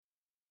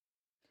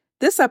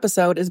This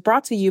episode is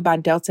brought to you by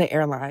Delta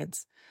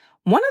Airlines.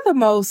 One of the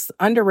most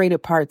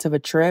underrated parts of a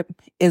trip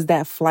is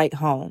that flight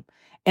home.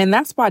 And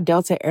that's why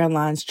Delta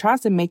Airlines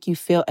tries to make you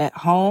feel at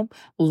home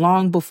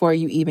long before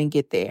you even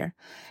get there.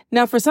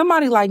 Now, for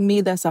somebody like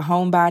me that's a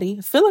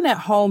homebody, feeling at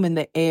home in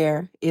the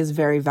air is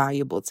very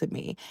valuable to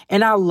me.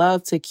 And I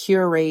love to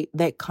curate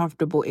that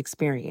comfortable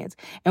experience.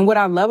 And what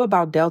I love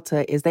about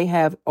Delta is they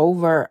have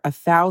over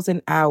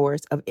 1,000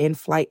 hours of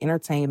in-flight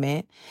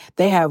entertainment.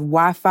 They have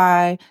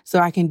Wi-Fi, so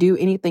I can do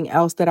anything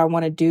else that I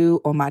want to do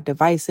on my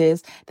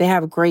devices. They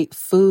have great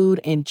food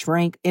and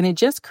drink, and it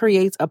just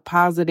creates a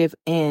positive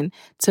end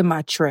to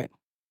my trip.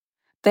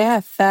 They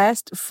have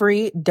fast,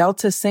 free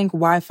Delta Sync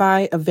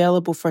Wi-Fi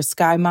available for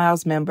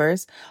SkyMiles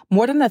members,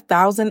 more than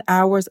 1,000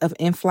 hours of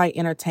in-flight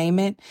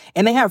entertainment,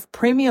 and they have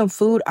premium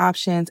food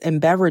options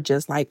and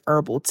beverages like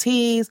herbal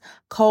teas,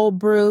 cold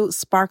brew,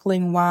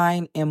 sparkling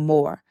wine, and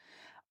more.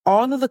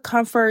 All of the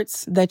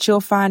comforts that you'll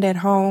find at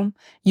home,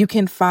 you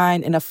can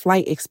find in a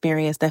flight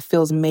experience that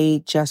feels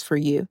made just for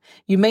you.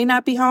 You may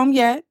not be home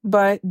yet,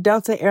 but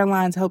Delta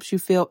Airlines helps you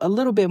feel a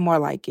little bit more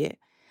like it.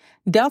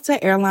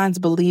 Delta Airlines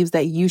believes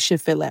that you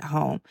should feel at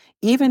home,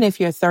 even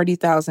if you're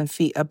 30,000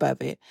 feet above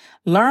it.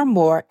 Learn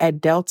more at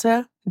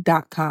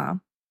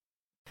delta.com.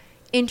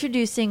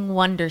 Introducing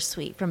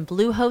Wondersuite from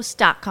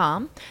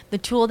Bluehost.com, the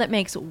tool that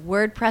makes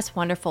WordPress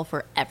wonderful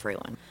for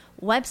everyone.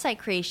 Website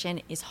creation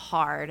is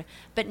hard,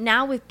 but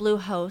now with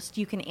Bluehost,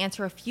 you can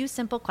answer a few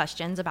simple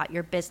questions about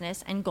your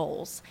business and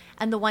goals,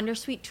 and the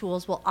Wondersuite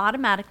tools will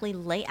automatically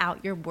lay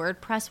out your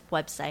WordPress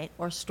website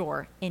or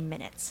store in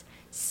minutes.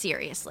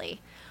 Seriously.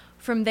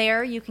 From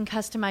there, you can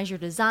customize your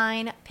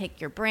design, pick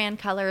your brand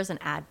colors, and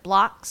add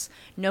blocks.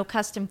 No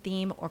custom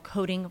theme or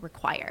coding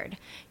required.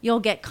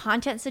 You'll get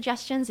content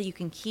suggestions that you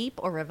can keep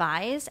or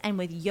revise, and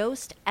with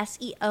Yoast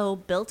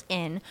SEO built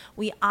in,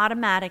 we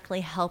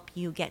automatically help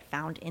you get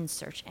found in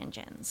search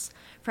engines.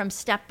 From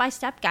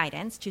step-by-step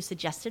guidance to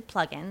suggested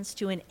plugins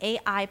to an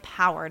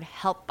AI-powered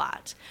help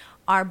bot,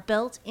 our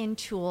built-in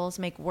tools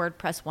make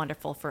WordPress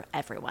wonderful for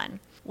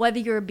everyone. Whether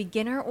you're a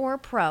beginner or a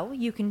pro,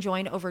 you can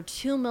join over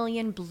 2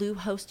 million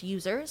Bluehost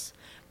users.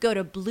 Go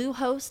to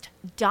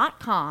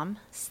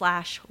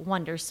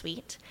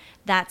bluehost.com/wondersuite.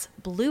 That's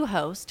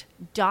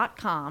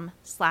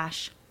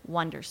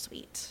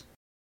bluehost.com/wondersuite.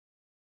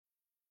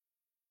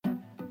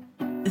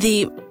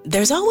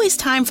 There's always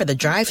time for the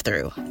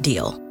drive-thru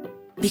deal.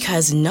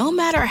 Because no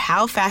matter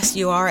how fast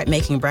you are at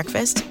making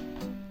breakfast,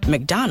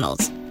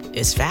 McDonald's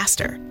is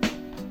faster.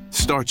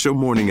 Start your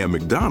morning at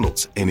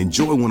McDonald's and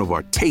enjoy one of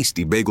our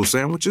tasty bagel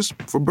sandwiches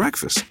for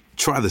breakfast.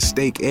 Try the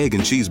steak, egg,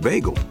 and cheese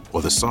bagel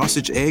or the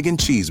sausage, egg, and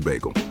cheese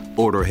bagel.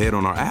 Order ahead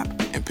on our app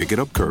and pick it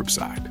up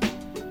curbside.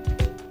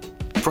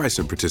 Price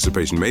and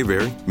participation may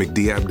vary.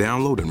 McD app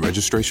download and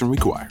registration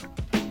required.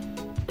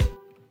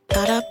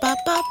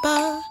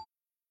 Ba-da-ba-ba-ba.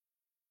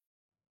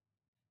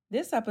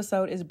 This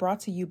episode is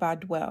brought to you by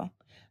Dwell.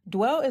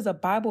 Dwell is a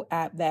Bible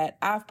app that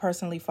I've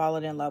personally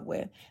fallen in love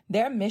with.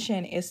 Their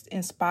mission is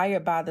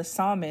inspired by the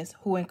psalmist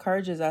who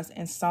encourages us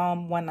in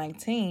Psalm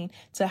 119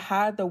 to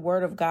hide the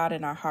word of God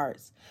in our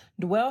hearts.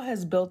 Dwell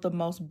has built the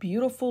most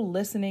beautiful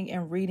listening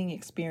and reading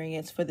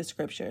experience for the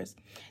scriptures.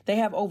 They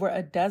have over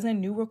a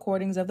dozen new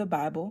recordings of the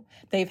Bible.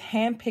 They've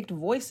handpicked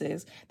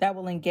voices that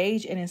will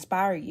engage and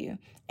inspire you.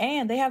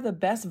 And they have the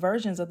best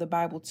versions of the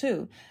Bible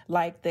too,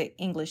 like the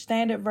English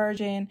Standard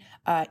Version,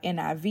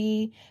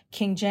 NIV,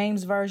 King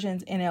James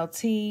versions,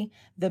 NLT,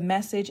 the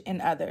Message,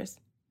 and others.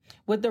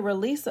 With the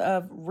release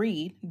of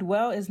Read,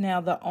 Dwell is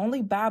now the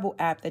only Bible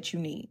app that you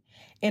need.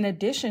 In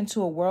addition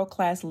to a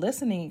world-class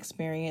listening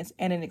experience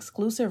and an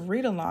exclusive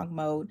read-along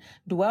mode,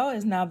 Dwell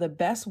is now the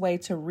best way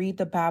to read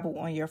the Bible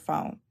on your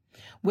phone.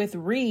 With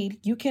Read,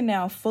 you can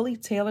now fully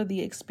tailor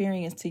the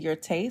experience to your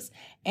tastes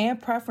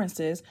and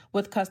preferences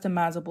with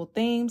customizable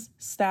themes,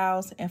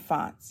 styles, and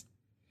fonts.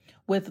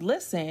 With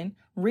Listen,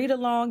 Read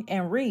Along,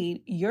 and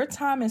Read, your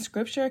time in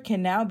Scripture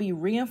can now be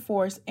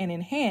reinforced and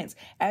enhanced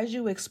as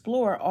you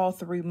explore all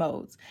three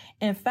modes.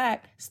 In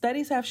fact,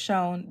 studies have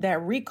shown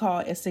that recall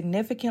is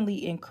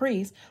significantly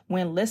increased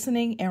when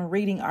listening and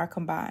reading are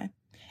combined.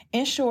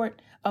 In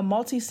short, a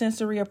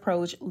multisensory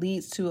approach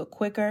leads to a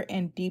quicker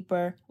and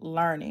deeper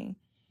learning.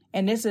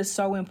 And this is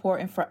so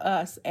important for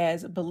us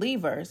as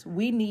believers.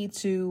 We need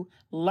to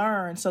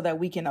learn so that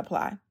we can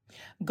apply.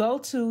 Go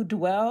to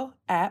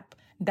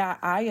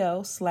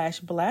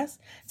dwellapp.io/bless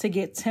to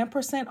get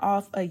 10%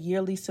 off a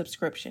yearly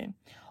subscription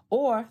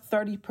or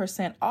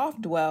 30%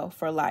 off Dwell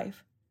for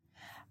life.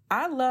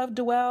 I love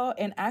Dwell,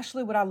 and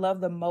actually what I love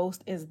the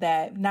most is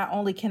that not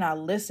only can I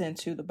listen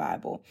to the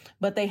Bible,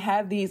 but they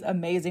have these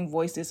amazing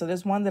voices. So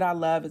there's one that I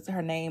love. It's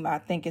her name, I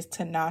think is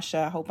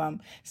Tanasha. I hope I'm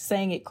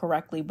saying it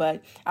correctly,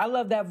 but I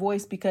love that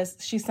voice because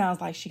she sounds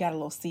like she got a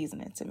little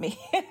seasoning to me.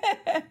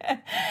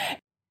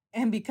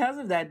 And because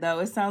of that, though,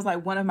 it sounds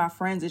like one of my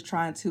friends is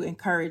trying to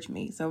encourage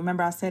me. So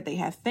remember I said they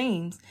have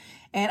themes,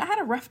 and I had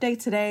a rough day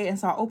today. And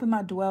so I opened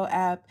my Dwell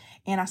app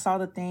and I saw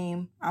the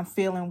theme, I'm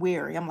feeling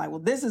weary. I'm like, well,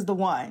 this is the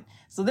one.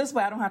 So this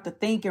way I don't have to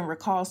think and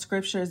recall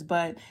scriptures,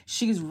 but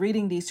she's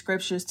reading these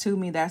scriptures to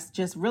me. That's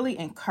just really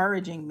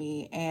encouraging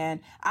me.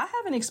 And I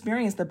haven't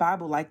experienced the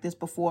Bible like this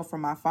before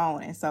from my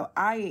phone. And so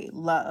I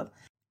love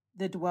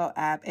the Dwell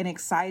app and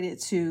excited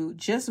to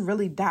just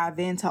really dive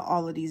into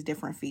all of these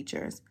different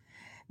features.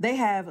 They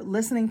have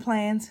listening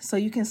plans, so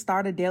you can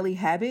start a daily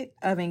habit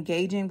of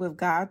engaging with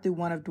God through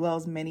one of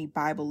Dwell's many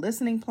Bible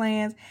listening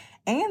plans,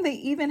 and they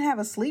even have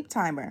a sleep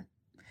timer.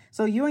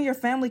 So you and your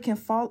family can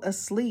fall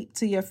asleep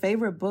to your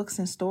favorite books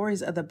and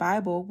stories of the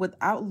Bible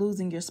without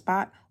losing your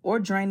spot or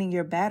draining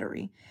your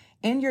battery.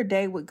 End your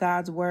day with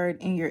God's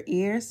word in your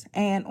ears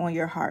and on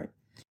your heart.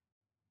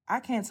 I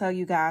can't tell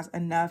you guys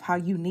enough how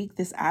unique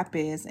this app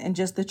is and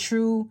just the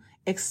true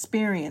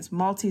experience,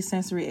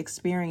 multi-sensory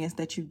experience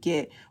that you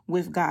get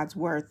with God's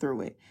word through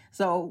it.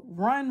 So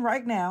run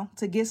right now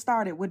to get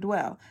started with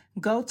Dwell.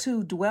 Go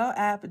to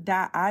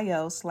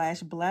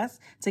dwellapp.io/bless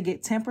to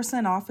get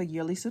 10% off a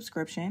yearly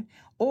subscription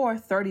or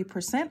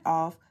 30%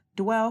 off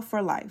Dwell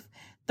for life.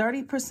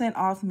 30%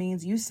 off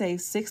means you save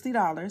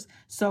 $60.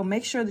 So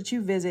make sure that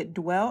you visit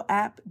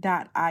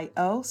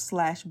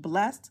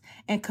dwellapp.io/blessed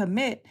and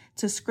commit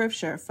to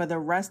scripture for the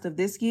rest of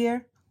this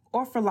year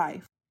or for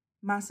life.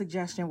 My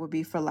suggestion would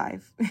be for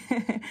life.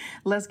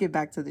 Let's get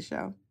back to the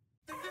show.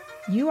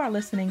 You are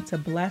listening to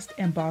Blessed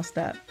and Bossed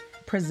Up,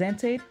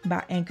 presented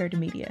by Anchored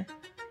Media,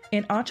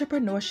 an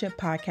entrepreneurship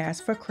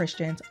podcast for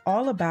Christians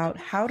all about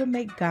how to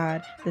make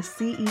God the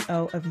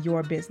CEO of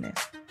your business.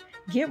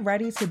 Get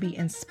ready to be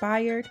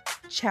inspired,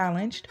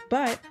 challenged,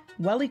 but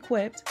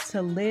well-equipped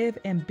to live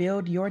and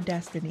build your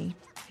destiny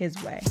His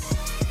way.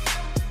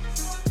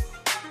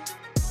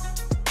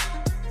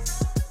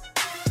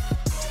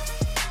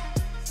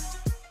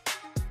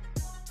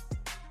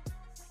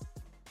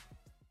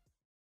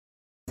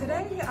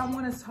 Today, I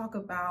want to talk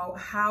about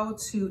how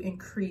to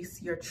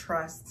increase your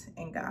trust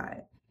in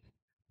God.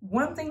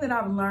 One thing that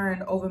I've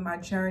learned over my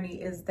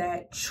journey is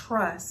that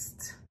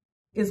trust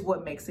is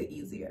what makes it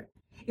easier.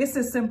 It's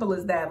as simple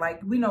as that.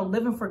 Like, we know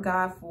living for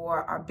God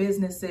for our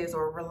businesses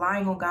or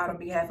relying on God on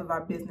behalf of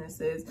our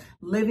businesses,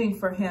 living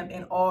for Him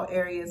in all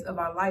areas of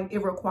our life,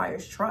 it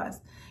requires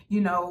trust.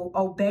 You know,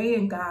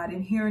 obeying God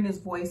and hearing His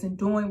voice and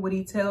doing what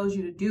He tells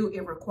you to do,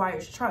 it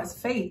requires trust.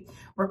 Faith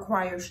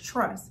requires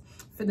trust.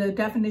 For the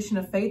definition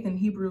of faith in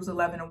Hebrews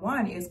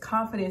 11:1 is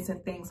confidence in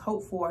things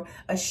hoped for,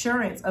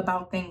 assurance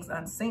about things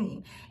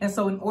unseen. And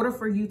so in order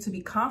for you to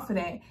be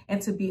confident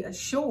and to be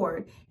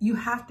assured, you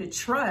have to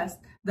trust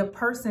the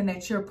person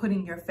that you're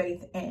putting your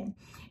faith in.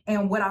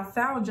 And what I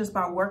found just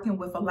by working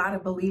with a lot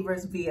of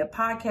believers via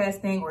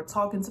podcasting or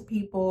talking to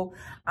people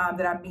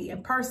that I meet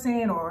in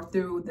person or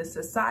through the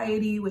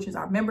Society, which is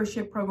our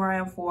membership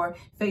program for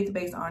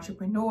faith-based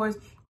entrepreneurs,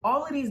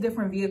 all of these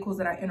different vehicles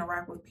that I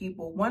interact with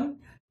people, one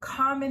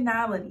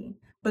commonality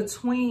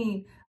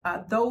between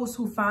those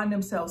who find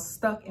themselves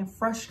stuck and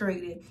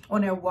frustrated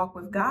on their walk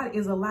with God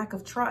is a lack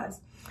of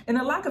trust. And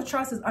the lack of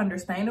trust is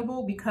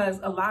understandable because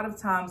a lot of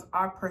times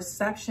our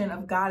perception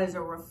of God is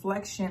a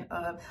reflection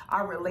of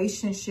our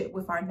relationship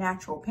with our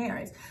natural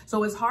parents.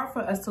 So it's hard for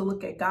us to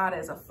look at God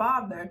as a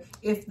father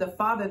if the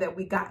father that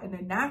we got in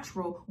the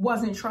natural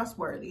wasn't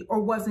trustworthy or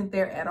wasn't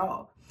there at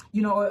all.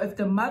 You know, or if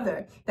the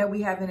mother that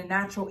we have in the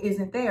natural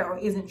isn't there or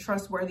isn't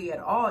trustworthy at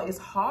all, it's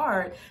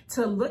hard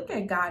to look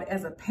at God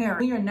as a parent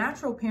when your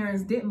natural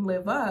parents didn't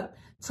live up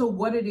to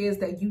what it is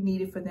that you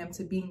needed for them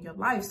to be in your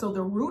life. So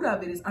the root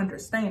of it is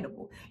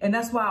understandable. And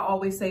that's why I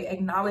always say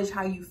acknowledge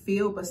how you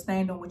feel, but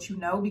stand on what you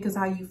know, because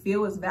how you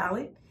feel is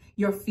valid.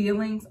 Your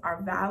feelings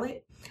are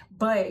valid.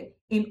 But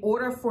in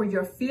order for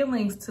your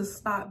feelings to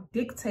stop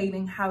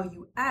dictating how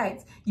you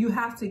act, you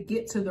have to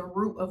get to the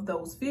root of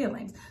those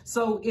feelings.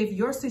 So if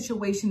your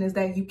situation is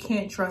that you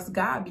can't trust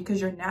God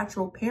because your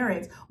natural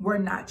parents were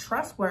not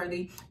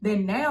trustworthy,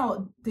 then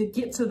now to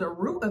get to the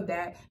root of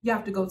that, you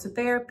have to go to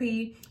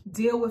therapy,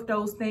 deal with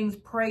those things,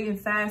 pray and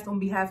fast on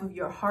behalf of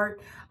your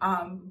heart,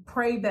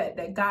 pray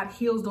that God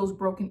heals those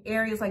broken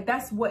areas. Like,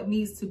 that's what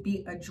needs to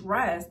be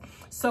addressed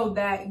so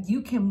that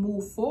you can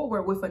move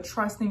forward with a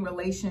trusting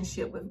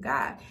relationship with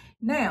God.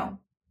 Now,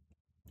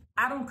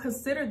 I don't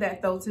consider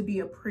that, though, to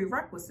be a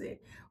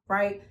prerequisite,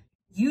 right?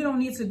 You don't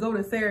need to go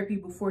to therapy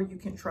before you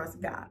can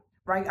trust God,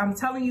 right? I'm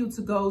telling you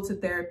to go to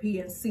therapy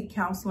and seek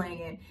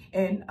counseling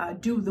and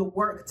do the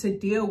work to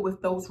deal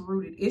with those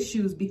rooted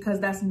issues, because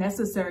that's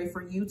necessary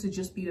for you to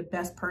just be the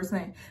best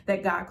person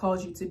that God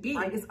calls you to be.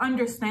 Right? It's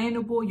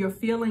understandable. Your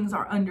feelings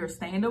are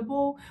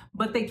understandable,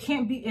 but they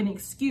can't be an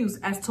excuse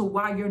as to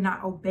why you're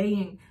not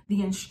obeying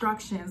the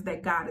instructions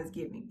that God is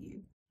giving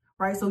you.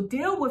 Right? So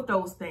deal with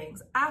those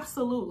things.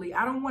 Absolutely.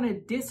 I don't want to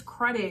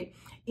discredit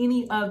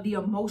any of the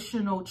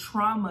emotional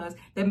traumas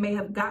that may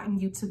have gotten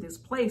you to this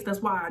place.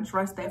 That's why I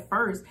addressed that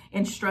first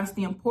and stress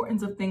the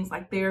importance of things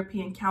like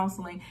therapy and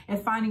counseling and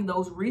finding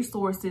those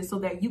resources so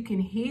that you can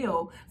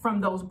heal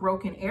from those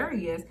broken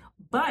areas.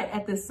 But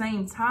at the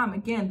same time,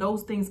 again,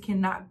 those things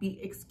cannot be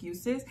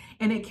excuses,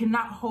 and it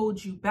cannot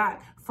hold you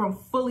back from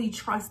fully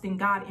trusting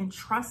God and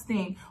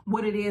trusting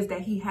what it is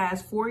that he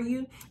has for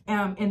you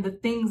and the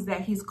things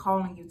that he's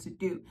calling you to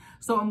do.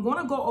 So I'm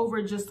going to go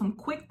over just some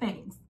quick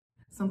things.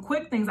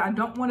 I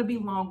don't want to be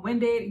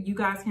long-winded. You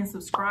guys can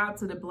subscribe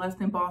to the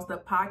Blessed and Bossed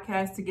Up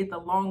podcast to get the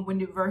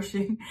long-winded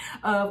version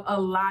of a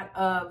lot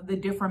of the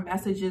different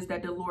messages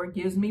that the Lord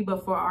gives me.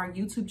 But for our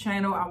YouTube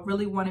channel, I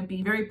really want to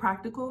be very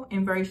practical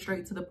and very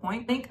straight to the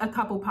point. Link a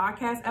couple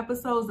podcast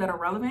episodes that are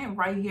relevant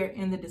right here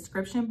in the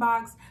description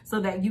box so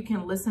that you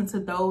can listen to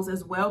those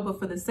as well. But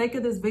for the sake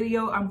of this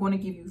video, I'm going to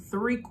give you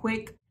 3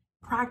 quick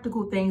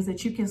practical things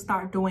that you can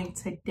start doing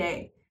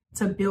today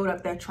to build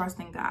up that trust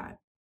in God.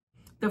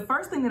 The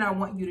first thing that I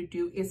want you to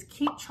do is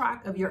keep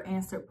track of your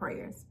answered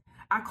prayers.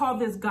 I call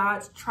this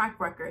God's track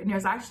record, and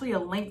there's actually a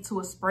link to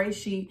a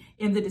spreadsheet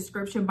in the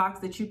description box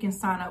that you can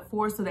sign up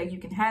for so that you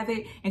can have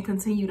it and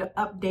continue to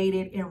update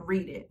it and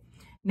read it.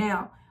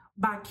 Now,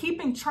 by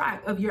keeping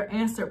track of your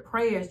answered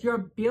prayers, you're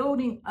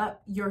building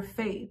up your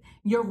faith.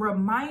 You're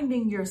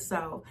reminding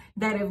yourself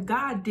that if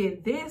God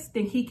did this,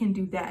 then he can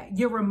do that.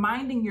 You're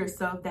reminding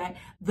yourself that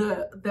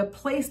the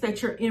place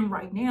that you're in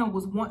right now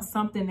was once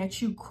something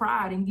that you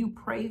cried and you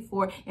prayed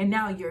for, and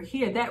now you're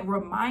here. That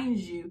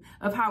reminds you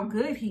of how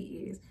good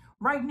he is.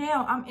 Right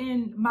now, I'm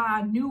in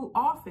my new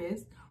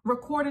office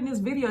recording this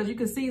video. As you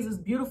can see, it's this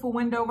beautiful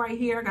window right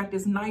here. I got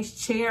this nice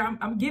chair.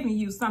 I'm giving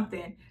you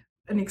something,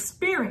 an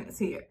experience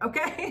here,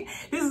 okay?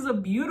 This is a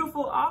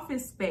beautiful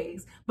office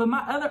space, but my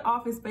other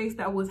office space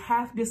that was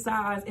half this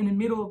size in the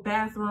middle of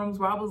bathrooms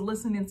where I was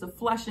listening to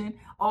Flushing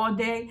all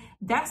day,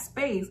 that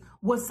space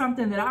was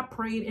something that I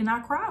prayed and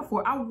I cried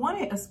for. I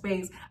wanted a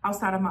space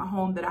outside of my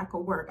home that I could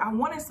work. I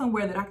wanted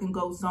somewhere that I can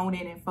go zone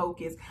in and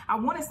focus. I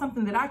wanted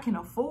something that I can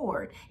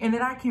afford and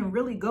that I can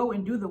really go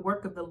and do the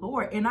work of the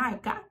Lord. And I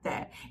got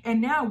that. And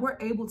now we're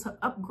able to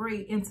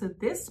upgrade into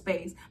this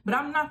space, but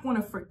I'm not going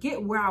to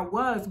forget where I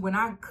was when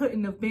I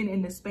couldn't have been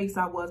in the space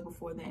I was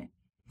before then.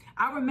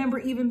 I remember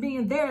even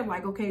being there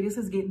like, okay, this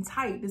is getting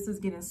tight. This is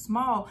getting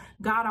small.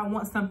 God, I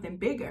want something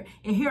bigger.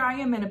 And here I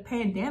am in a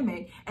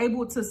pandemic,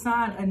 able to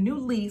sign a new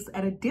lease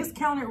at a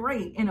discounted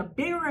rate in a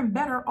bigger and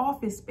better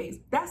office space.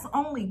 That's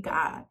only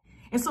God.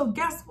 And so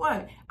guess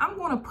what? I'm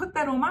going to put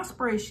that on my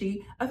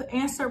spreadsheet of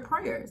answered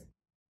prayers.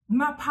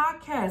 My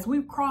podcast,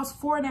 we've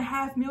crossed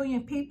 4.5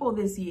 million people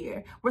this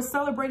year. We're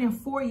celebrating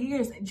 4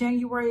 years.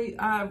 January,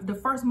 the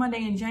first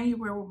Monday in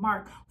January will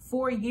mark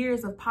 4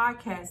 years of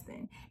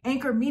podcasting.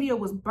 Anchor Media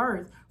was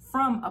birthed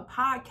from a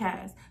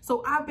podcast.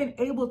 So I've been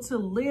able to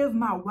live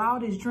my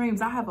wildest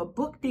dreams. I have a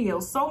book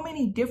deal, so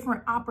many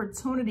different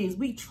opportunities.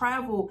 We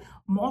traveled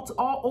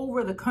all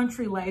over the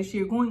country last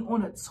year, going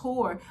on a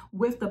tour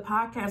with the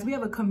podcast. We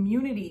have a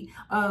community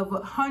of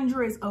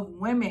hundreds of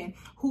women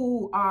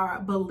who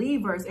are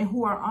believers and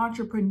who are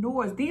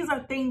entrepreneurs. These are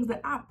things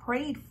that I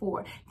prayed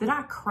for, that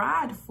I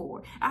cried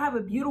for. I have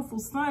a beautiful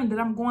son that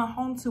I'm going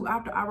home to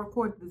after I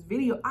record this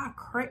video. I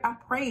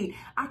prayed,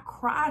 I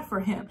cried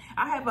for him.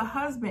 I have a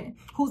husband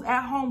who's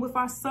at home with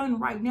our son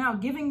right now,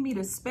 giving me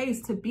the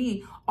space to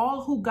be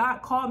all who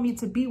God called me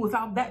to be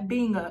without that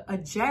being a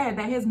jab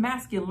at his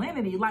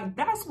masculinity. Like,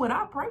 that's what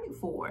I prayed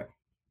for.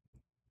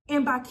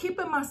 And by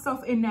keeping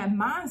myself in that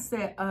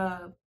mindset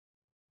of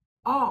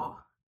awe,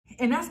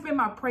 and that's been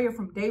my prayer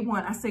from day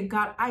one. I said,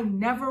 God, I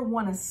never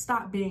want to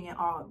stop being in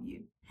awe of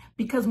you.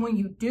 Because when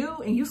you do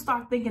and you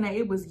start thinking that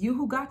it was you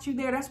who got you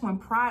there, that's when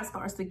pride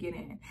starts to get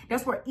in.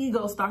 That's where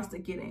ego starts to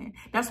get in.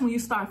 That's when you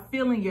start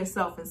feeling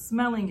yourself and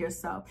smelling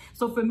yourself.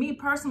 So for me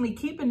personally,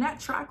 keeping that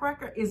track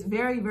record is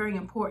very, very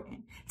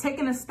important.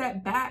 Taking a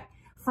step back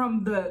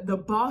from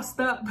the bossed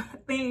up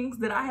things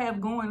that I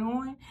have going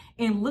on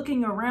and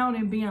looking around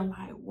and being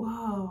like,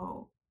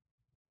 whoa,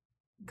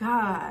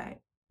 God,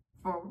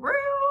 for real?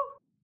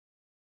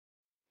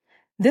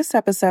 This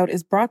episode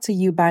is brought to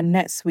you by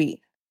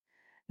NetSuite.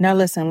 Now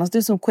listen, let's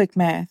do some quick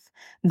math.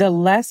 The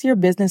less your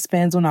business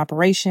spends on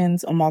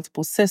operations, on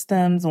multiple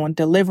systems, on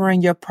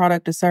delivering your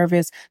product or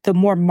service, the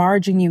more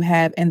margin you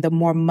have and the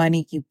more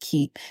money you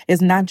keep.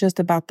 It's not just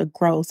about the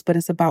gross, but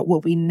it's about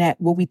what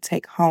we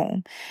take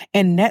home.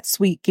 And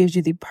NetSuite gives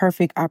you the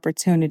perfect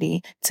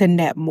opportunity to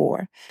net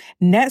more.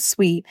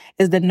 NetSuite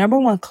is the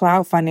 #1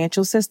 cloud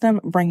financial system,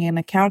 bringing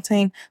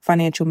accounting,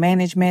 financial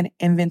management,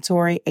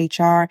 inventory,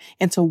 HR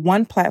into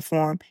one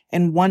platform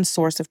and one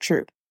source of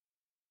truth.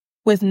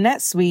 With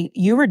NetSuite,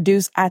 you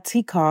reduce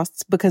IT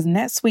costs because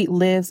NetSuite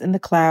lives in the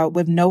cloud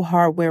with no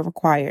hardware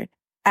required,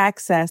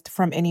 accessed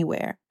from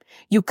anywhere.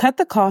 You cut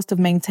the cost of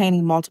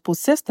maintaining multiple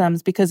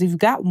systems because you've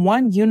got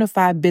one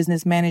unified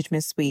business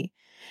management suite.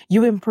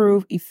 You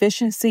improve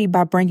efficiency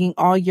by bringing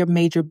all your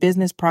major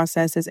business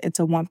processes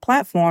into one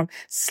platform,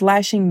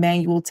 slashing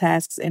manual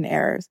tasks and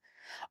errors.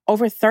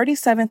 Over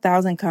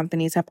 37,000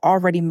 companies have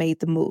already made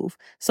the move.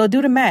 So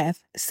do the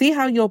math. See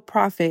how you'll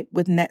profit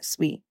with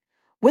NetSuite.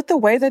 With the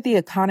way that the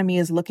economy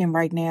is looking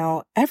right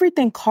now,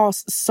 everything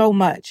costs so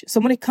much.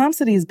 So when it comes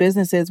to these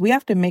businesses, we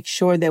have to make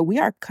sure that we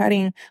are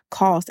cutting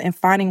costs and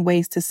finding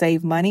ways to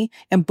save money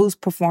and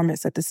boost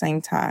performance at the same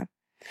time.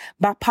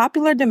 By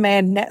popular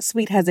demand,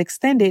 NetSuite has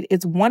extended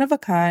its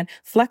one-of-a-kind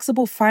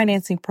flexible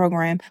financing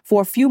program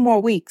for a few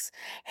more weeks.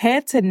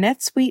 Head to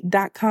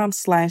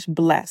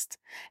netsuite.com/blessed.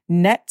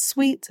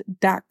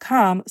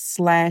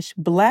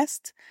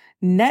 netsuite.com/blessed.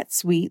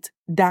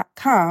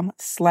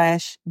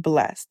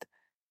 netsuite.com/blessed.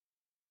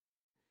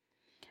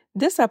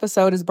 This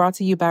episode is brought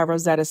to you by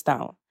Rosetta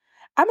Stone.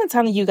 I've been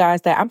telling you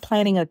guys that I'm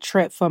planning a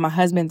trip for my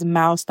husband's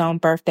milestone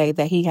birthday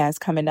that he has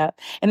coming up.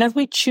 And as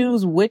we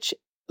choose which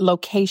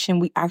location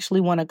we actually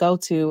want to go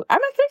to, I've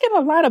been thinking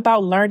a lot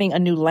about learning a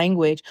new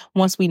language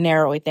once we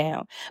narrow it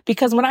down.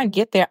 Because when I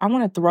get there, I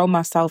want to throw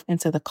myself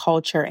into the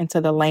culture,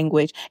 into the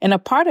language. And a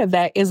part of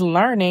that is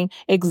learning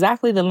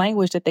exactly the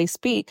language that they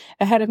speak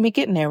ahead of me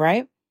getting there,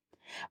 right?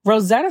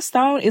 Rosetta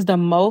Stone is the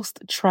most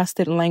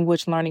trusted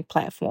language learning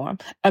platform,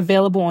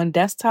 available on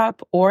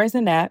desktop or as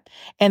an app,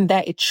 and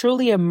that it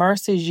truly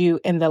immerses you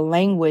in the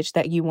language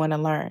that you want to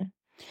learn.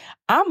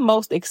 I'm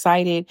most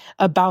excited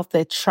about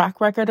the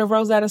track record of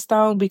Rosetta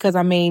Stone because,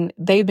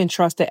 they've been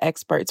trusted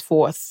experts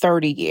for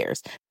 30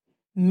 years.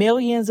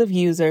 Millions of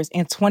users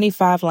in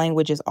 25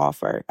 languages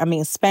offered.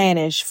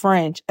 Spanish,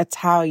 French,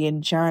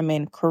 Italian,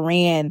 German,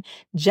 Korean,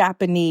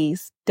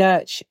 Japanese,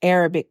 Dutch,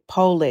 Arabic,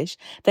 Polish.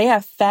 They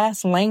have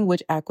fast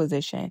language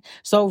acquisition.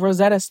 So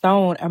Rosetta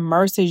Stone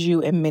immerses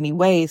you in many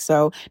ways.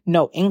 So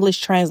no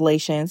English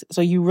translations. So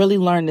you really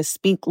learn to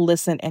speak,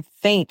 listen, and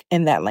think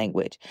in that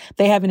language.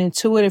 They have an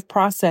intuitive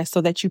process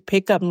so that you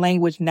pick up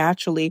language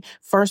naturally,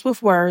 first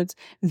with words,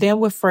 then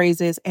with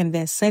phrases, and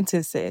then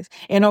sentences.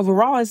 And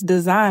overall, it's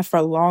designed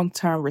for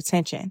long-term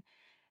retention.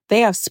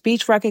 They have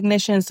speech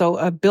recognition, so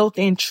a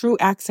built-in true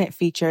accent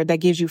feature that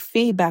gives you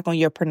feedback on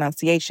your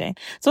pronunciation.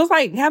 So it's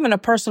like having a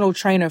personal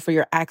trainer for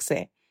your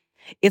accent.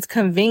 It's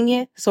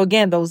convenient. So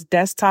again, those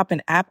desktop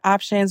and app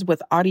options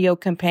with audio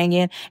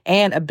companion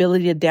and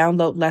ability to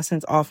download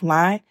lessons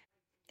offline.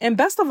 And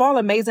best of all,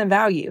 amazing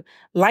value.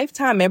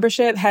 Lifetime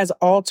membership has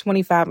all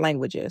 25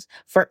 languages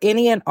for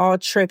any and all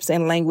trips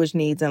and language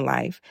needs in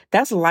life.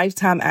 That's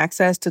lifetime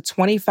access to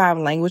 25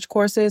 language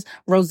courses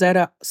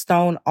Rosetta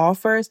Stone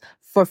offers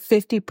for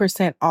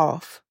 50%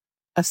 off.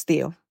 A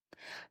steal.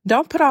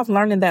 Don't put off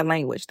learning that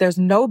language. There's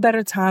no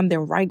better time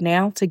than right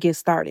now to get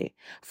started.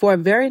 For a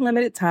very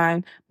limited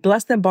time,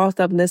 Blessed and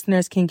Bossed Up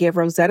listeners can get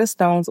Rosetta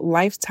Stone's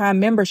lifetime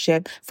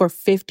membership for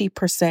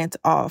 50%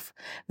 off.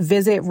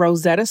 Visit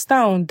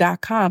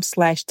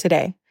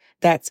rosettastone.com/today.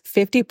 That's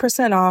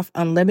 50% off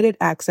unlimited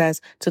access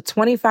to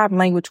 25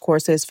 language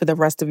courses for the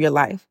rest of your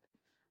life.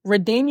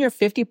 Redeem your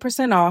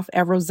 50% off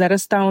at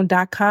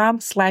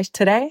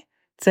rosettastone.com/today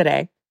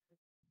today.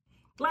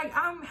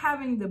 I'm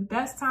having the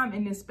best time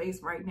in this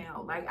space right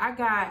now.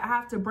 I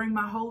have to bring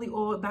my holy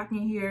oil back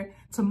in here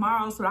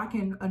tomorrow so I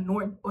can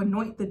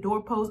anoint the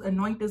doorpost,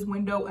 anoint this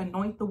window,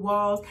 anoint the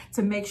walls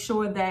to make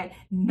sure that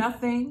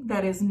nothing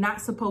that is not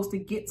supposed to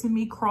get to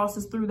me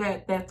crosses through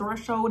that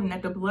threshold, and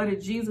that the blood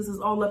of Jesus is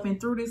all up and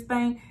through this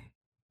thing.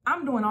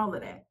 I'm doing all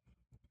of that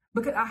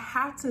because I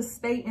have to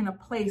stay in a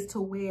place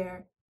to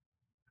where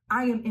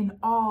I am in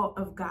awe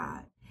of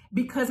God.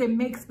 Because it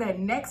makes that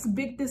next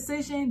big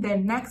decision,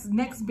 that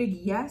next big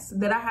yes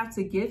that I have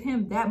to give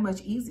him that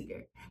much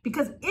easier.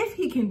 Because if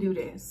he can do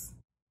this,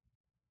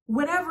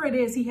 whatever it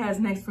is he has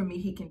next for me,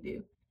 he can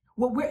do.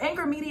 What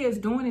Anchor Media is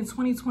doing in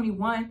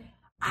 2021,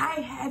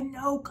 I have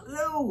no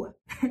clue.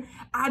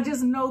 I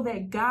just know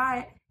that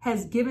God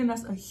has given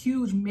us a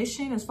huge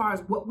mission as far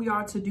as what we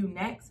are to do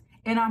next.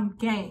 And I'm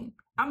game.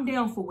 I'm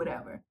down for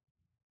whatever.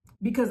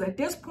 Because at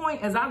this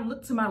point, as I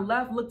look to my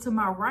left, look to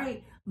my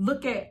right,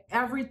 look at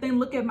everything,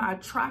 look at my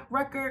track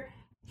record,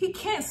 he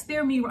can't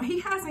steer me right.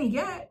 He hasn't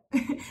yet.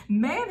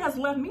 Man has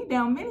let me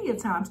down many a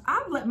times.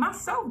 I've let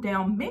myself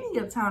down many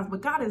a times,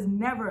 but God has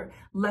never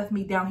left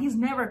me down. He's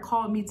never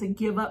called me to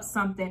give up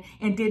something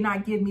and did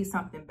not give me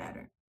something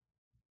better.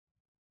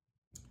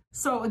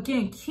 So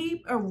again,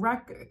 keep a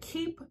record,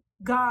 keep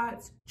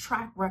God's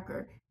track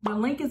record. The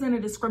link is in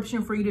the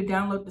description for you to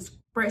download the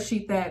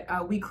spreadsheet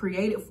that we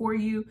created for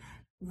you.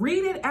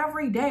 Read it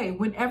every day.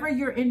 Whenever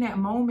you're in that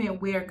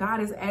moment where God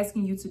is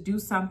asking you to do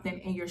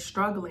something and you're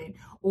struggling,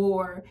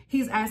 or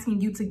he's asking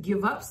you to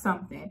give up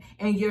something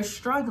and you're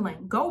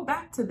struggling, go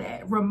back to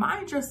that.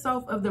 Remind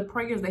yourself of the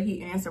prayers that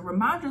he answered.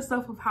 Remind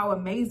yourself of how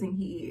amazing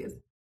he is.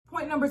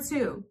 Point number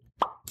 2,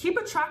 keep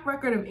a track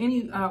record of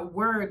any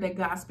word that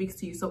God speaks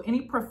to you. So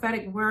any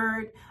prophetic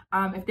word,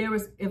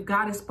 if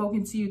God has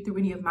spoken to you through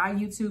any of my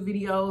YouTube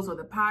videos or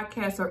the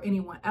podcast or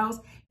anyone else,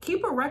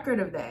 keep a record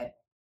of that.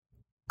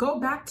 Go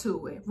back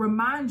to it.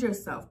 Remind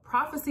yourself.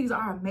 Prophecies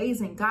are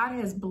amazing. God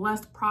has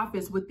blessed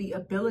prophets with the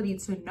ability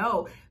to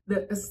know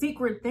the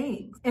secret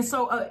things. And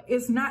so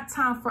it's not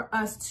time for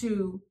us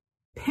to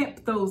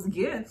pimp those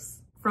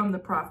gifts from the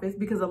prophets,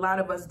 because a lot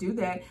of us do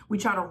that. We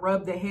try to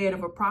rub the head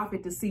of a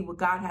prophet to see what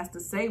God has to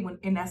say,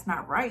 and that's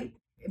not right.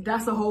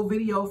 That's a whole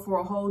video for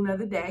a whole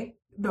nother day.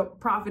 The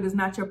prophet is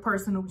not your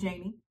personal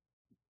genie,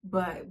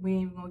 but we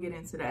ain't even gonna get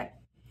into that.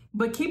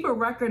 But keep a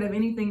record of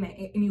anything that,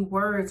 any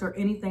words or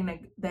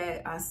anything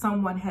that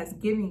someone has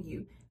given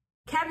you.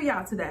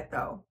 Caveat to that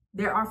though,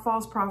 there are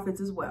false prophets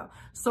as well.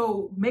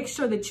 So make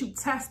sure that you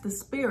test the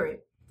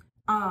spirit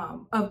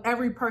of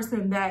every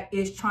person that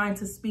is trying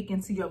to speak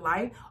into your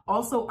life.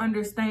 Also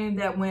understand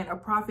that when a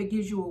prophet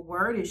gives you a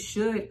word, it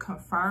should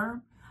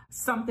confirm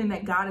something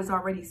that God is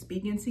already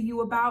speaking to you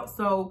about.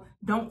 So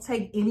don't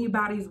take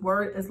anybody's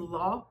word as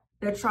law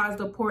that tries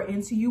to pour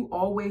into you.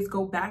 Always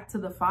go back to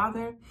the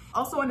Father.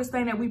 Also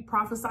understand that we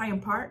prophesy in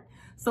part.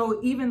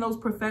 So even those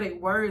prophetic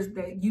words,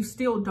 that you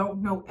still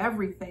don't know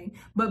everything,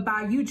 but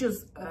by you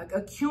just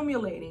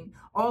accumulating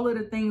all of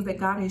the things that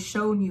God has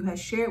shown you,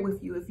 has shared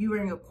with you, if you were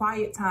in a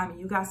quiet time and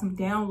you got some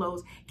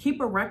downloads,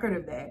 keep a record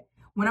of that.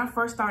 When I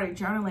first started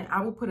journaling,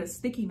 I would put a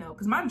sticky note,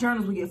 because my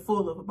journals would get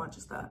full of a bunch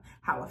of stuff.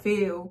 How I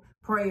feel,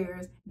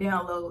 prayers,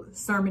 downloads,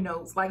 sermon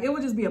notes. Like, it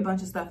would just be a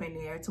bunch of stuff in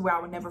there to where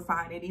I would never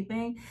find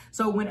anything.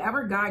 So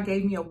whenever God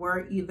gave me a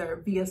word,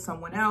 either via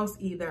someone else,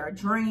 either a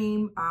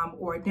dream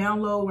or a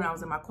download when I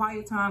was in my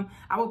quiet time,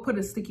 I would put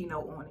a sticky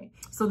note on it.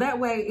 So that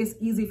way it's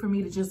easy for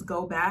me to just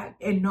go back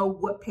and know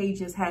what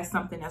pages has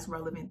something that's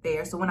relevant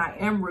there. So when I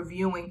am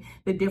reviewing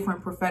the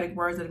different prophetic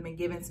words that have been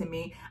given to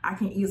me, I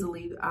can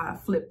easily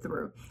flip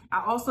through.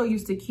 I also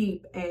used to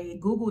keep a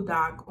Google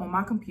Doc on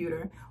my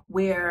computer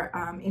where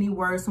any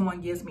words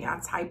someone gives me, I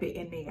type it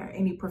in there,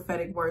 any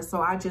prophetic words.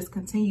 So I just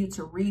continue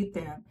to read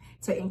them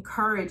to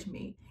encourage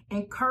me.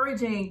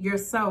 Encouraging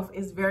yourself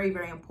is very,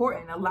 very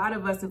important. A lot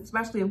of us,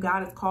 especially if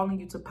God is calling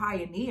you to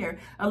pioneer,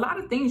 a lot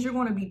of things you're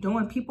going to be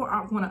doing, people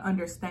aren't going to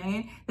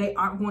understand. They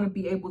aren't going to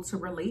be able to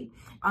relate,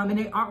 and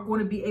they aren't going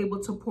to be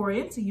able to pour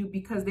into you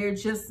because they're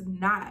just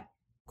not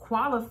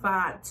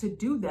qualified to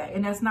do that.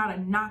 And that's not a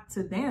knock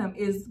to them.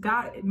 Is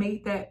God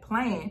made that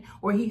plan,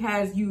 or he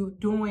has you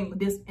doing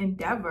this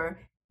endeavor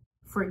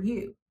for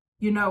you,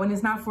 you know, and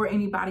it's not for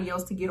anybody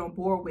else to get on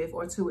board with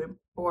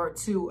or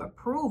to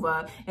approve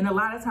of. And a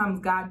lot of times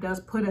God does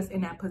put us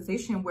in that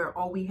position where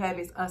all we have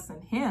is us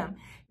and him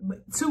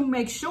to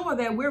make sure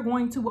that we're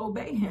going to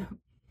obey him.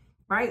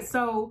 Right?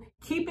 So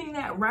keeping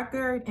that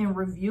record and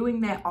reviewing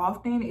that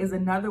often is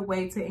another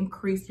way to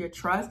increase your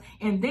trust.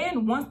 And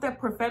then once that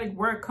prophetic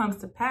word comes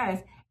to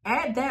pass,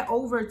 add that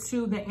over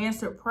to the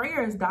answered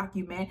prayers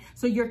document.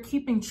 So you're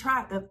keeping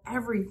track of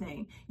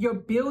everything. You're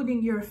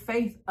building your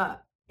faith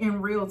up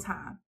in real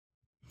time.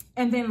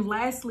 And then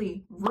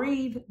lastly,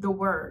 read the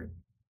word.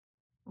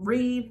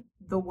 Read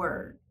the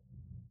word.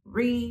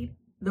 Read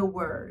the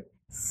word.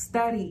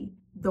 Study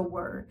the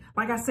word.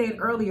 Like I said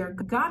earlier,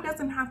 God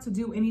doesn't have to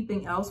do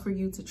anything else for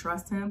you to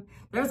trust him.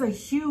 There's a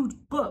huge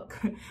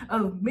book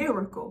of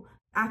miracle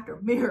after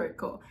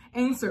miracle,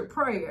 answered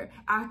prayer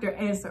after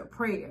answered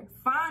prayer.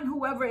 Find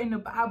whoever in the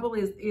Bible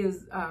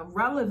is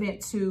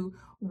relevant to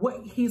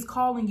what he's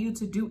calling you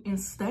to do and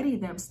study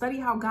them. Study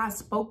how God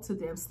spoke to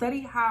them.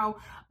 Study how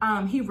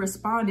he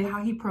responded,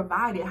 how he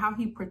provided, how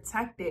he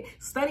protected.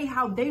 Study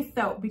how they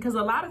felt, because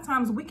a lot of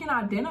times we can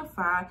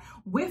identify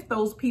with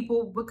those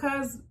people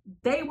because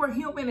they were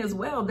human as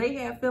well. They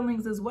had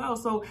feelings as well.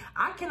 So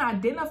I can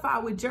identify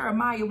with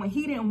Jeremiah when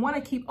he didn't want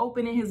to keep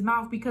opening his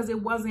mouth because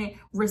it wasn't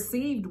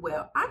received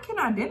well. I can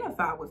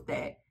identify with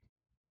that.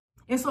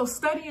 And so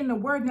studying the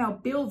word now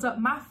builds up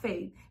my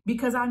faith,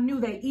 because I knew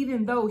that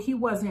even though he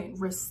wasn't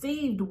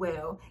received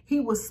well, he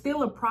was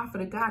still a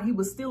prophet of God. He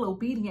was still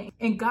obedient,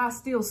 and God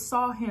still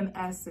saw him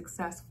as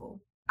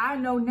successful. I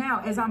know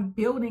now, as I'm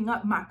building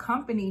up my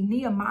company,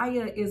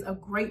 Nehemiah is a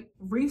great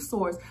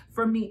resource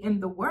for me in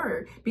the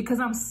word, because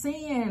I'm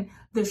seeing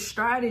the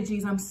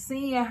strategies. I'm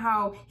seeing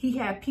how he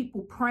had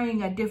people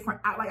praying at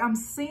different, I'm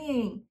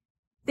seeing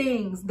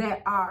things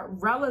that are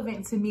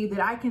relevant to me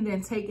that I can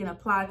then take and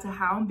apply to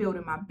how I'm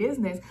building my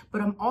business. But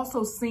I'm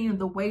also seeing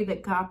the way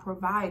that God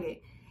provided.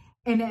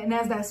 And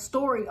as that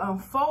story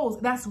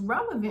unfolds, that's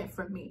relevant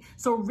for me.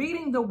 So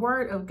reading the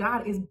word of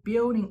God is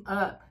building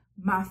up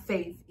my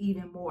faith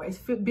even more. It's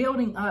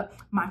building up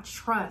my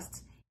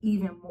trust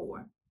even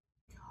more.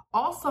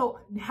 Also,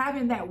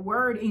 having that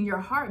word in your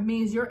heart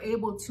means you're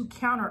able to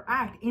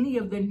counteract any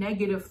of the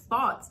negative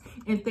thoughts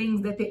and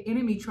things that the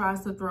enemy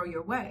tries to throw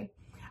your way.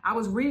 I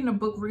was reading a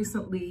book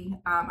recently.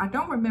 I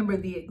don't remember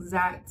the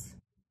exact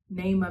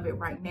name of it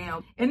right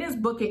now. In this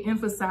book, it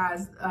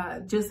emphasized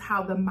just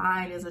how the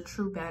mind is a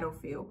true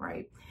battlefield,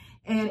 right?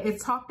 And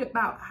it talked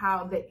about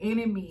how the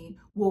enemy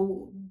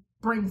will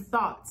bring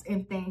thoughts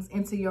and things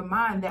into your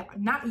mind that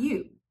not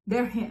you,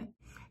 they're him.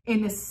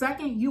 And the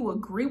second you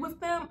agree with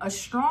them, a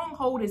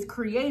stronghold is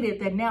created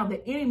that now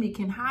the enemy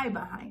can hide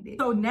behind it.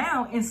 So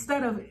now,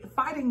 instead of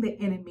fighting the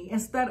enemy,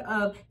 instead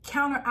of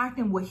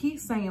counteracting what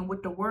he's saying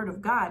with the word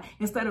of God,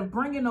 instead of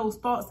bringing those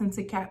thoughts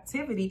into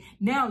captivity,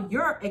 now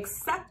you're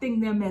accepting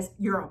them as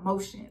your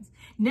emotions.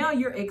 Now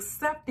you're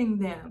accepting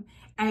them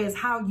as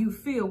how you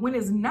feel when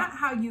it's not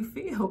how you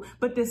feel.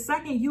 But the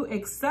second you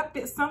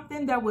accepted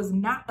something that was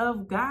not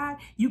of God,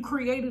 you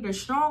created a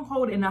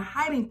stronghold and a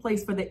hiding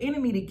place for the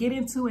enemy to get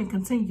into and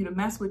continue to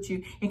mess with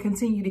you and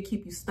continue to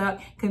keep you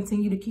stuck,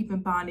 continue to keep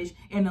in bondage,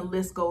 and the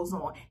list goes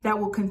on. That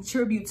will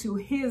contribute to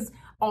his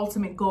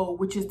ultimate goal,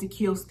 which is to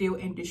kill, steal,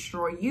 and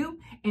destroy you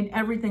and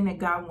everything that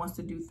God wants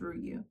to do through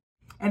you.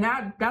 And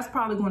that's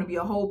probably going to be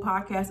a whole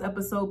podcast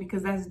episode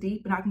because that's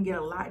deep and I can get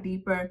a lot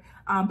deeper,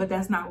 but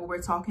that's not what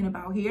we're talking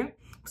about here.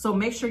 So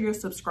make sure you're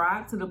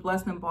subscribed to the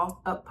Blessed and Bossed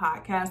Up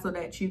podcast so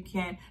that you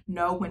can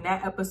know when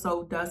that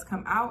episode does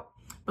come out.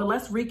 But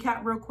let's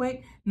recap real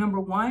quick. Number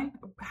one,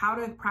 how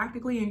to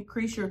practically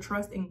increase your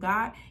trust in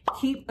God.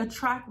 Keep a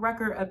track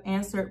record of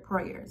answered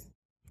prayers.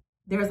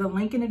 There's a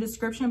link in the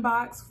description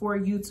box for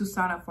you to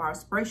sign up for our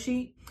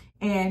spreadsheet,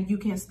 and you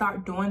can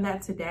start doing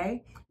that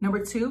today.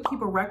 Number two,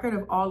 keep a record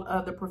of all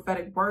of the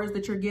prophetic words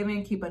that you're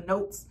giving. Keep a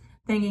notes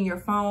thing in your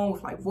phone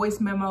with like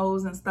voice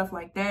memos and stuff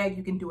like that.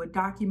 You can do a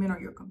document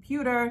on your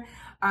computer.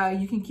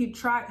 You can keep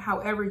track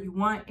however you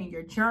want in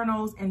your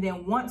journals. And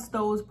then once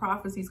those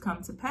prophecies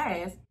come to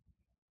pass,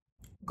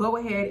 go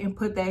ahead and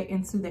put that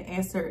into the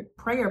answered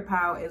prayer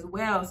pile as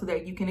well so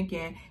that you can,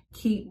 again,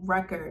 keep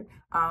record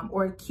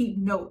or keep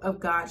note of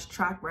God's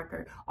track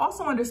record.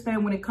 Also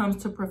understand when it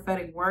comes to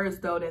prophetic words,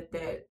 though,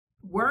 that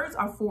words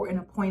are for an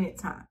appointed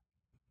time.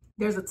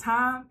 There's a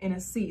time and a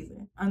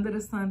season under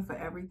the sun for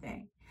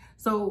everything.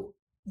 So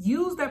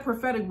use that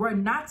prophetic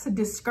word not to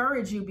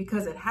discourage you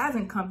because it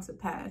hasn't come to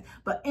pass,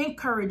 but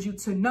encourage you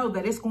to know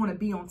that it's going to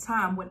be on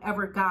time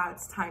whenever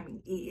God's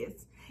timing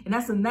is. And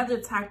that's another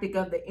tactic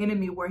of the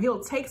enemy where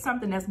he'll take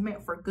something that's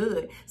meant for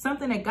good,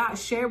 something that God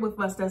shared with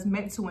us that's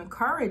meant to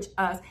encourage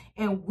us,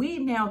 and we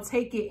now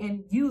take it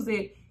and use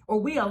it, or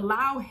we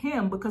allow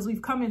him, because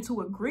we've come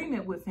into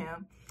agreement with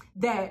him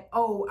that,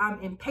 oh,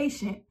 I'm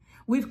impatient.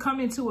 We've come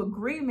into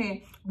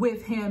agreement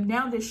with him.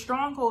 Now this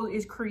stronghold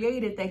is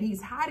created that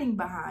he's hiding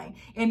behind.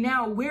 And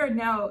now we're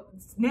now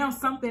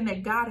something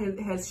that God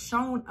has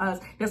shown us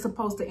that's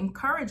supposed to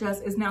encourage us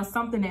is now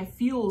something that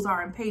fuels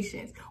our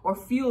impatience or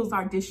fuels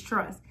our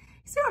distrust.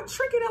 You see how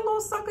tricky that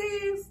little sucker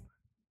is?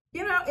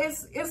 You know,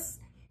 it's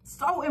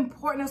so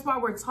important. That's why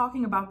we're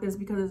talking about this,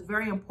 because it's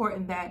very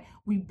important that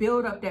we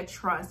build up that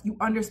trust. You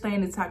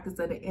understand the tactics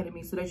of the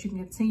enemy so that you can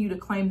continue to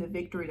claim the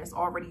victory that's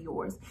already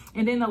yours.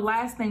 And then the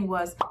last thing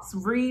was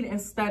read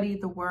and study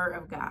the word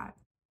of God.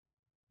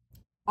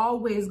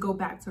 Always go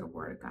back to the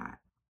word of God.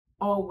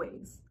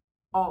 Always,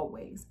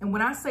 always. And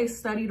when I say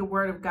study the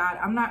word of God,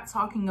 I'm not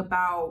talking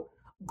about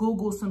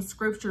Google some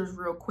scriptures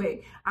real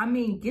quick. I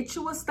mean, get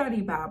you a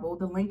study Bible.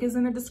 The link is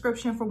in the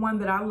description for one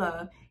that I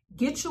love.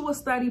 Get you a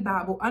study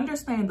Bible.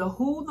 Understand the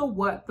who, the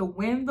what, the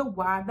when, the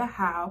why, the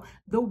how,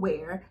 the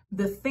where,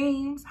 the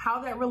themes, how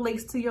that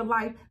relates to your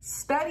life.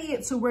 Study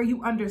it to where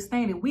you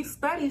understand it. We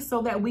study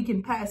so that we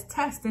can pass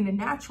tests in the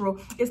natural.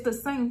 It's the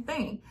same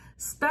thing.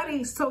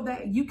 Study so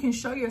that you can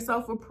show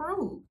yourself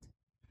approved.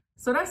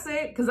 So that's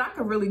it, because I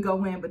could really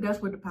go in, but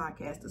that's what the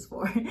podcast is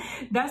for.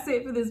 That's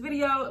it for this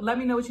video. Let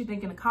me know what you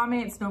think in the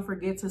comments. Don't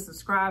forget to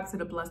subscribe to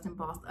the Blessed and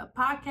Bossed Up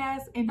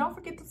podcast. And don't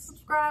forget to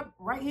subscribe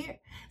right here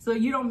so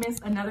you don't miss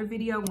another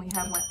video when we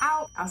have one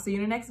out. I'll see you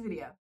in the next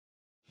video.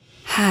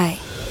 Hi.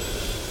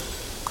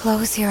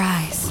 Close your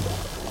eyes.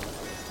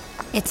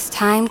 It's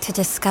time to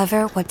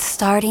discover what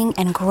starting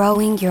and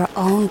growing your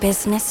own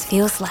business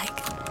feels like.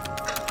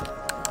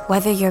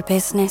 Whether your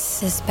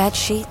business is bed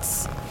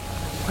sheets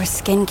or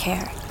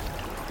skincare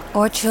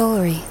or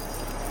jewelry,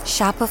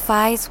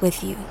 Shopify's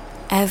with you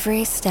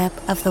every step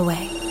of the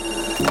way.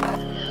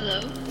 Hello?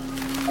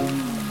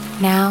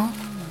 Now,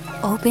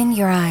 open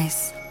your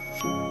eyes.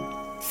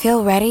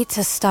 Feel ready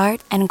to start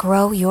and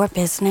grow your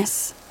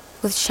business?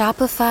 With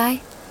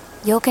Shopify,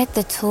 you'll get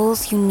the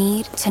tools you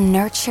need to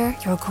nurture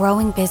your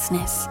growing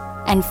business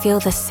and feel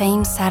the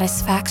same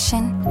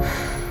satisfaction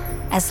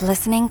as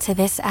listening to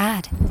this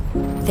ad.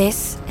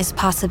 This is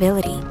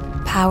Possibility,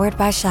 powered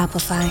by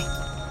Shopify.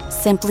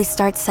 Simply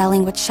start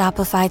selling with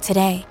Shopify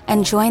today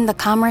and join the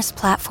commerce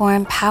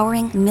platform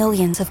powering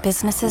millions of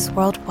businesses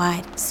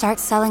worldwide. Start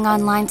selling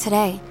online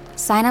today.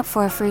 Sign up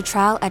for a free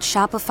trial at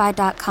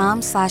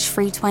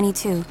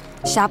shopify.com/free22.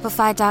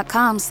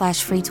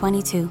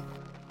 Shopify.com/free22.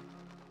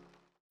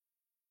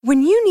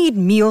 When you need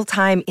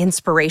mealtime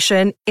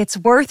inspiration, it's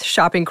worth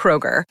shopping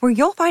Kroger, where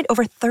you'll find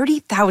over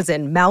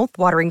 30,000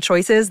 mouth-watering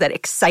choices that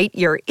excite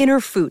your inner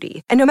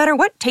foodie. And no matter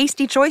what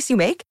tasty choice you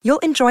make, you'll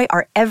enjoy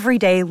our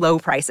everyday low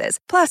prices,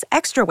 plus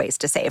extra ways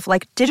to save,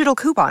 like digital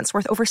coupons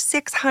worth over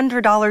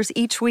 $600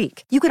 each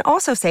week. You can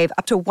also save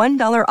up to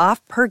 $1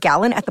 off per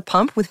gallon at the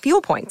pump with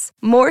fuel points.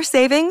 More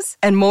savings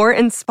and more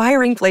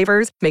inspiring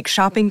flavors make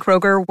shopping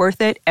Kroger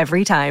worth it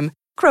every time.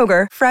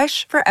 Kroger,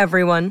 fresh for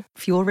everyone.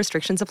 Fuel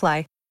restrictions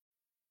apply.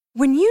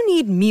 When you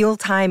need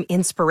mealtime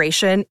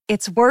inspiration,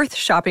 it's worth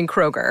shopping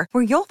Kroger,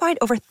 where you'll find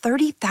over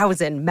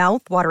 30,000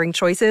 mouth-watering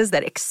choices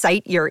that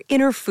excite your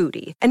inner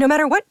foodie. And no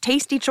matter what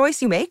tasty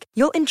choice you make,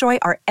 you'll enjoy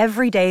our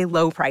everyday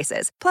low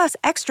prices, plus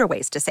extra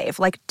ways to save,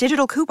 like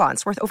digital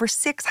coupons worth over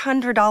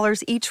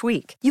 $600 each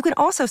week. You can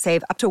also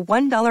save up to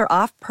 $1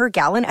 off per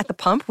gallon at the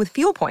pump with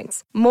fuel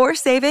points. More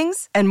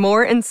savings and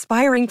more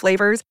inspiring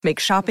flavors make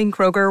shopping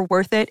Kroger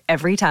worth it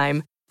every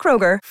time.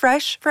 Kroger,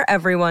 fresh for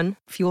everyone.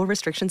 Fuel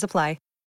restrictions apply.